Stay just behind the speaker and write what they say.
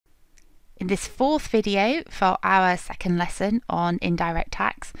In this fourth video for our second lesson on indirect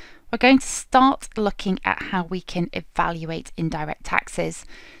tax, we're going to start looking at how we can evaluate indirect taxes.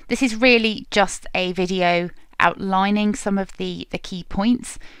 This is really just a video outlining some of the key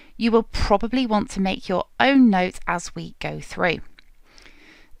points. You will probably want to make your own notes as we go through.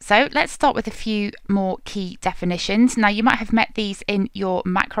 So let's start with a few more key definitions. Now you might have met these in your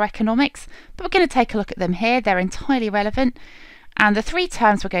macroeconomics, but we're going to take a look at them here. They're entirely relevant. And the three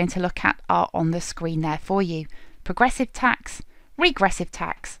terms we're going to look at are on the screen there for you: progressive tax, regressive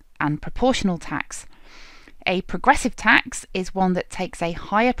tax, and proportional tax. A progressive tax is one that takes a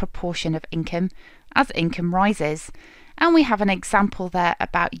higher proportion of income as income rises. And we have an example there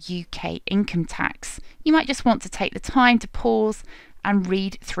about UK income tax. You might just want to take the time to pause and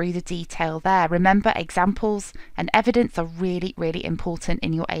read through the detail there. Remember, examples and evidence are really, really important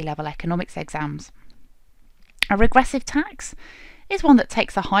in your A-level economics exams. A regressive tax is one that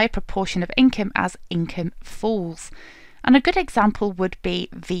takes a higher proportion of income as income falls. And a good example would be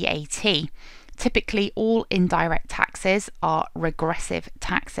VAT. Typically, all indirect taxes are regressive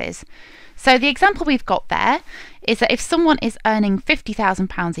taxes. So the example we've got there is that if someone is earning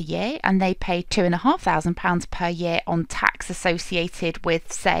 £50,000 a year and they pay £2,500 per year on tax associated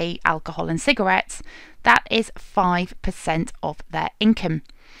with, say, alcohol and cigarettes, that is 5% of their income.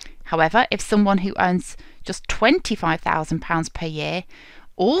 However, if someone who earns just £25,000 per year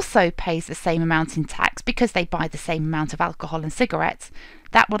also pays the same amount in tax because they buy the same amount of alcohol and cigarettes,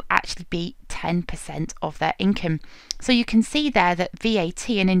 that would actually be 10% of their income. So you can see there that VAT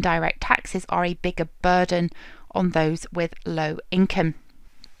and indirect taxes are a bigger burden on those with low income.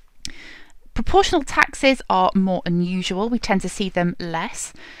 Proportional taxes are more unusual. We tend to see them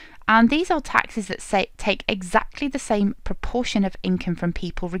less. And these are taxes that take exactly the same proportion of income from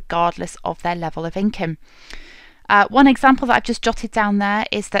people regardless of their level of income. One example that I've just jotted down there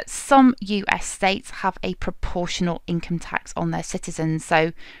is that some US states have a proportional income tax on their citizens.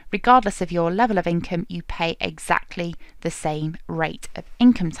 So regardless of your level of income, you pay exactly the same rate of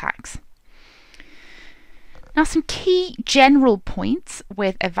income tax. Now, some key general points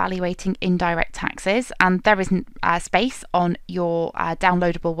with evaluating indirect taxes, and there isn't space on your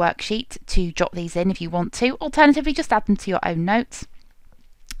downloadable worksheet to jot these in if you want to. Alternatively, just add them to your own notes.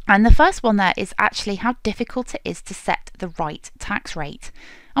 And the first one there is actually how difficult it is to set the right tax rate.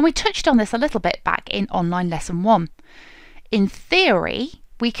 And we touched on this a little bit back in online lesson 1. In theory,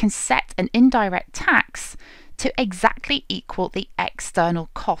 we can set an indirect tax to exactly equal the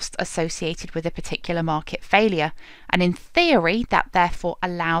external cost associated with a particular market failure. And in theory, that therefore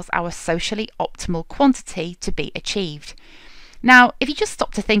allows our socially optimal quantity to be achieved. Now, if you just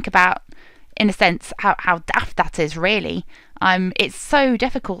stop to think about, in a sense, how daft that is really, it's so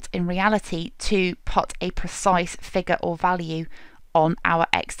difficult in reality to put a precise figure or value on our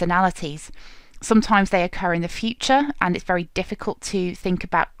externalities. Sometimes they occur in the future, and it's very difficult to think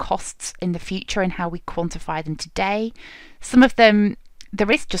about costs in the future and how we quantify them today. Some of them,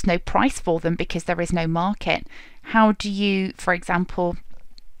 there is just no price for them because there is no market. How do you, for example,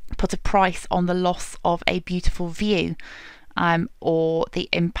 put a price on the loss of a beautiful view or the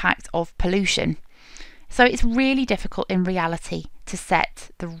impact of pollution? So it's really difficult in reality to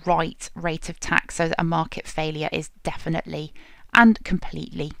set the right rate of tax so that a market failure is definitely and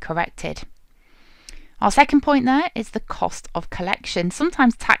completely corrected. Our second point there is the cost of collection.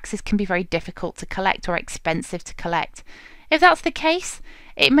 Sometimes taxes can be very difficult to collect or expensive to collect. If that's the case,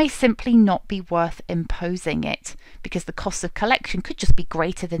 it may simply not be worth imposing it because the cost of collection could just be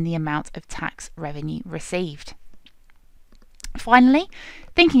greater than the amount of tax revenue received. Finally,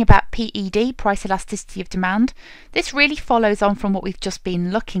 thinking about PED, price elasticity of demand, this really follows on from what we've just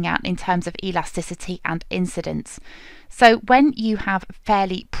been looking at in terms of elasticity and incidence. So when you have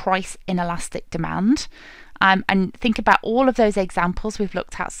fairly price inelastic demand, and think about all of those examples we've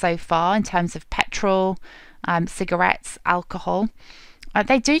looked at so far in terms of petrol, cigarettes, alcohol,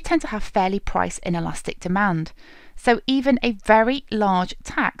 they do tend to have fairly price inelastic demand. So even a very large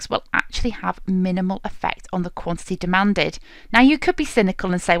tax will actually have minimal effect on the quantity demanded. Now you could be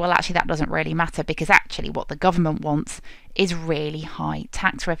cynical and say, well, actually that doesn't really matter because actually what the government wants is really high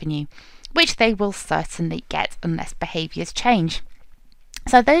tax revenue, which they will certainly get unless behaviours change.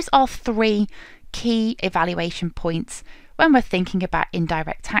 So those are three key evaluation points when we're thinking about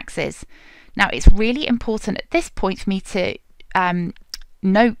indirect taxes. Now it's really important at this point for me to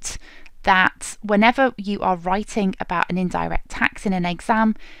note that whenever you are writing about an indirect tax in an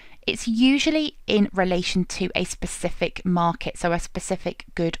exam, it's usually in relation to a specific market, so a specific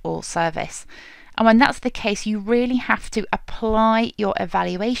good or service. And when that's the case, you really have to apply your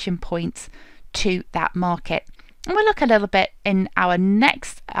evaluation points to that market. And we'll look a little bit in our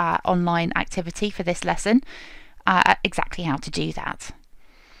next online activity for this lesson at exactly how to do that.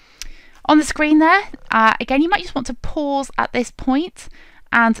 On the screen there, again, you might just want to pause at this point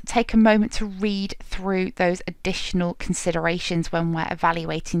and take a moment to read through those additional considerations when we're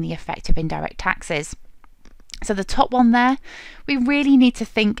evaluating the effect of indirect taxes. So the top one there, we really need to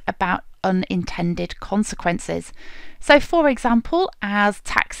think about unintended consequences. So for example, as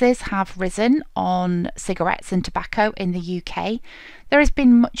taxes have risen on cigarettes and tobacco in the UK, there has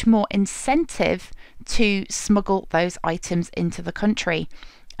been much more incentive to smuggle those items into the country.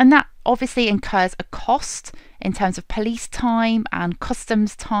 And that obviously incurs a cost in terms of police time and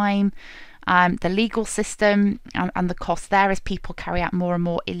customs time, the legal system and the cost there as people carry out more and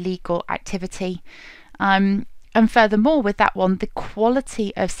more illegal activity. And furthermore, with that one, the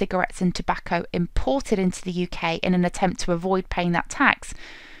quality of cigarettes and tobacco imported into the UK in an attempt to avoid paying that tax,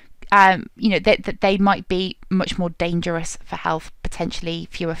 they might be much more dangerous for health, potentially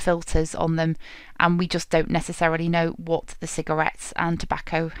fewer filters on them, and we just don't necessarily know what the cigarettes and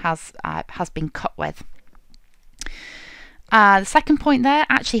tobacco has been cut with. The second point there,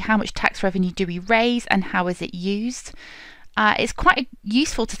 actually, how much tax revenue do we raise and how is it used? It's quite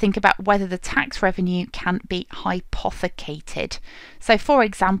useful to think about whether the tax revenue can be hypothecated. So for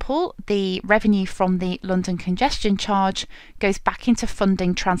example, the revenue from the London congestion charge goes back into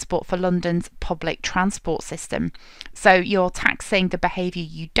funding Transport for London's public transport system. So you're taxing the behaviour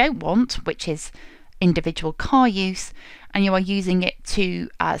you don't want, which is individual car use, and you are using it to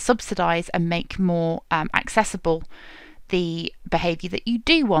subsidise and make more accessible the behaviour that you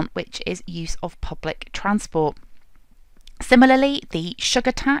do want, which is use of public transport. Similarly, the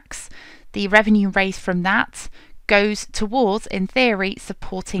sugar tax, the revenue raised from that goes towards, in theory,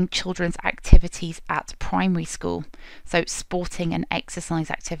 supporting children's activities at primary school, so sporting and exercise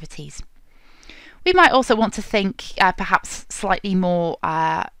activities. We might also want to think perhaps slightly more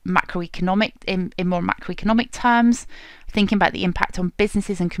macroeconomic, in more macroeconomic terms, thinking about the impact on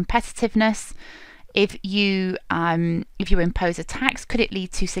businesses and competitiveness. If you impose a tax, could it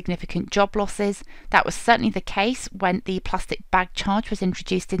lead to significant job losses? That was certainly the case when the plastic bag charge was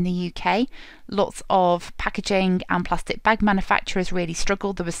introduced in the UK. Lots of packaging and plastic bag manufacturers really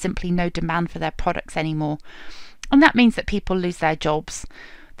struggled. There was simply no demand for their products anymore. And that means that people lose their jobs.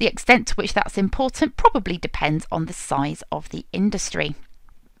 The extent to which that's important probably depends on the size of the industry.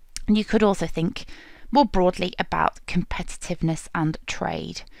 And you could also think more broadly about competitiveness and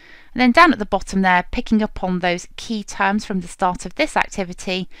trade. And then down at the bottom there, picking up on those key terms from the start of this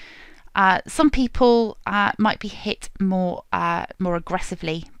activity, some people might be hit more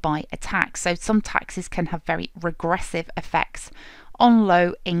aggressively by a tax. So some taxes can have very regressive effects on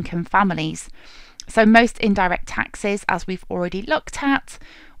low income families. So most indirect taxes, as we've already looked at,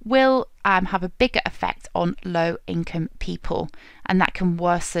 will have a bigger effect on low income people, and that can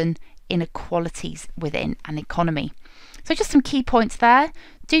worsen inequalities within an economy. So just some key points there.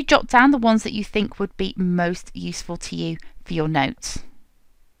 Do jot down the ones that you think would be most useful to you for your notes.